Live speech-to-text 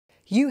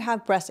You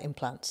have breast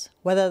implants,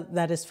 whether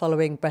that is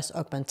following breast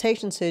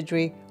augmentation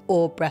surgery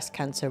or breast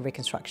cancer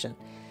reconstruction,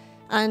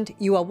 and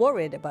you are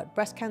worried about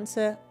breast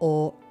cancer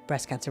or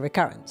breast cancer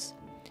recurrence.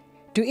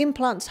 Do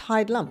implants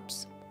hide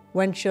lumps?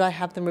 When should I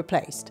have them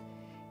replaced?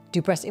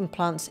 Do breast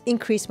implants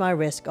increase my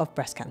risk of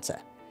breast cancer?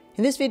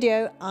 In this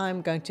video,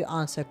 I'm going to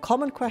answer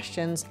common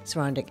questions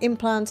surrounding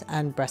implants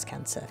and breast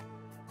cancer.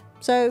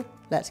 So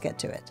let's get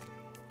to it.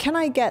 Can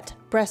I get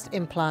breast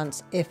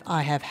implants if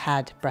I have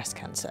had breast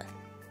cancer?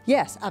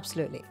 Yes,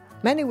 absolutely.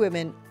 Many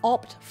women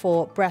opt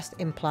for breast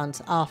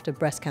implants after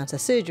breast cancer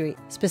surgery,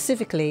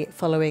 specifically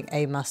following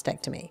a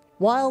mastectomy.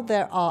 While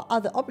there are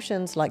other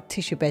options like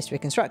tissue-based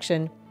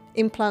reconstruction,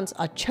 implants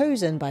are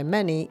chosen by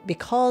many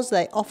because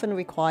they often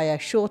require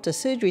shorter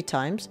surgery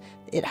times,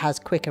 it has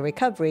quicker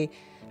recovery,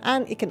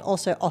 and it can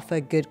also offer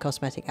good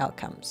cosmetic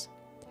outcomes.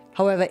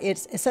 However,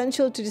 it's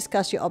essential to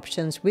discuss your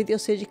options with your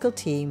surgical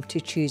team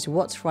to choose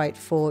what's right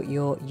for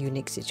your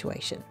unique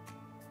situation.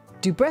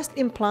 Do breast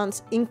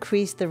implants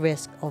increase the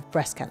risk of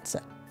breast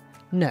cancer?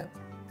 No.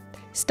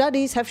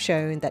 Studies have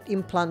shown that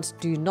implants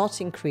do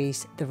not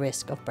increase the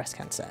risk of breast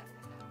cancer.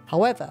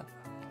 However,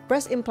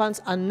 breast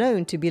implants are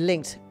known to be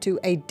linked to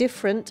a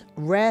different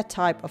rare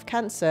type of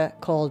cancer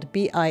called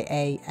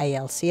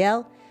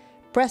BIA-ALCL,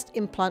 breast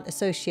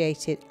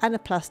implant-associated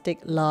anaplastic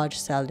large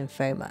cell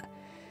lymphoma,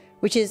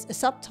 which is a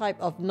subtype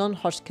of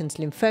non-Hodgkin's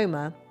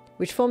lymphoma,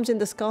 which forms in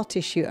the scar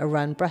tissue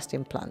around breast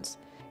implants.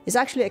 It's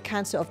actually a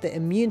cancer of the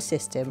immune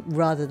system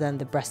rather than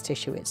the breast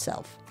tissue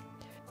itself.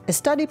 A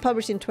study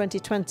published in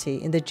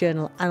 2020 in the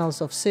journal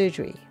Annals of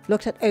Surgery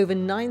looked at over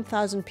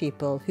 9,000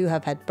 people who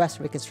have had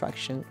breast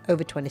reconstruction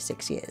over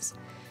 26 years.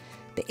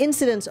 The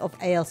incidence of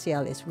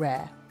ALCL is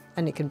rare,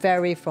 and it can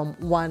vary from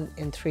 1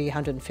 in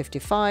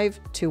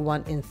 355 to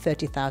 1 in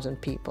 30,000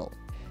 people.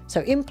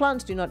 So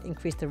implants do not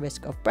increase the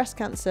risk of breast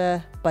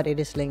cancer, but it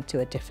is linked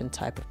to a different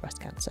type of breast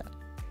cancer.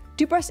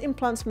 Do breast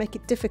implants make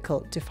it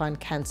difficult to find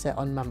cancer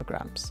on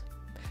mammograms?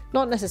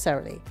 Not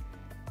necessarily.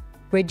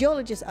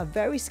 Radiologists are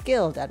very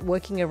skilled at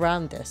working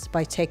around this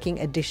by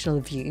taking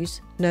additional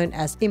views, known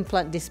as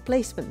implant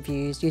displacement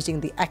views, using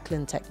the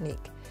Eklund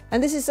technique.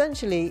 And this is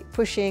essentially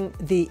pushing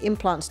the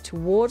implants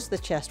towards the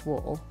chest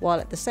wall, while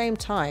at the same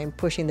time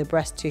pushing the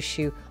breast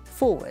tissue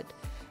forward.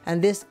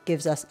 And this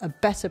gives us a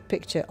better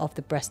picture of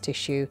the breast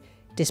tissue,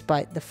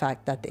 despite the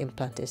fact that the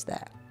implant is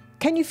there.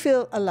 Can you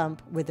feel a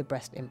lump with a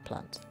breast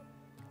implant?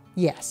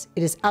 Yes,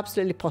 it is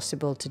absolutely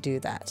possible to do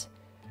that.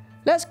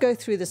 Let's go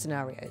through the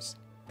scenarios.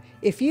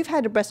 If you've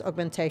had a breast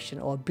augmentation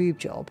or a boob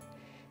job,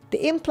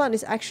 the implant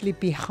is actually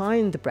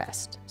behind the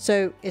breast,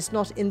 so it's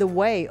not in the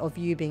way of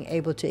you being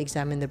able to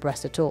examine the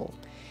breast at all.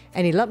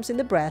 Any lumps in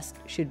the breast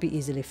should be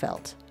easily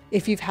felt.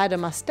 If you've had a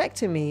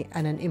mastectomy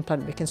and an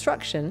implant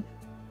reconstruction,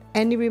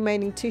 any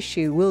remaining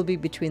tissue will be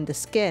between the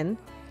skin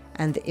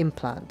and the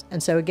implant.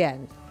 And so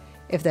again,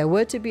 if there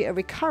were to be a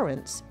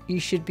recurrence, you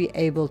should be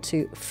able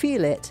to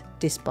feel it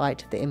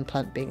despite the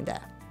implant being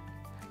there.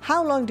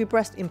 How long do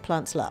breast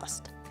implants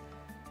last?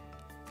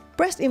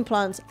 Breast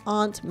implants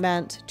aren't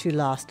meant to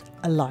last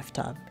a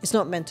lifetime. It's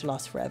not meant to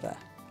last forever.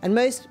 And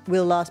most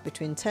will last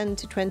between 10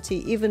 to 20,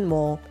 even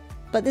more,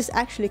 but this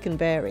actually can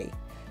vary.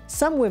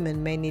 Some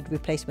women may need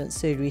replacement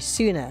surgery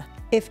sooner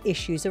if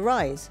issues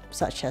arise,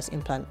 such as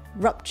implant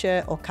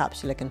rupture or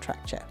capsular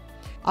contracture.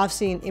 I've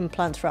seen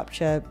implants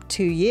rupture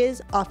 2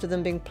 years after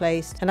them being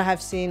placed, and I have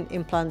seen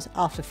implants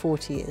after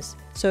 40 years.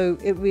 So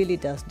it really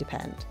does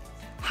depend.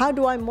 How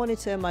do I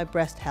monitor my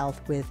breast health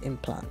with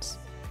implants?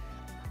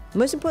 The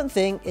most important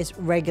thing is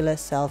regular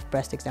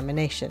self-breast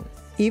examination.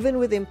 Even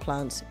with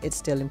implants, it's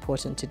still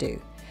important to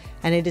do.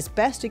 And it is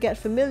best to get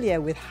familiar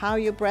with how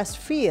your breasts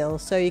feel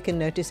so you can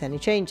notice any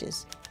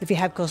changes. If you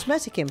have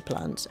cosmetic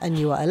implants and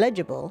you are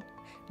eligible,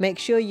 make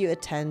sure you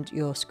attend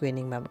your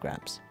screening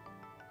mammograms.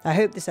 I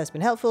hope this has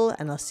been helpful,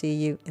 and I'll see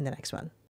you in the next one.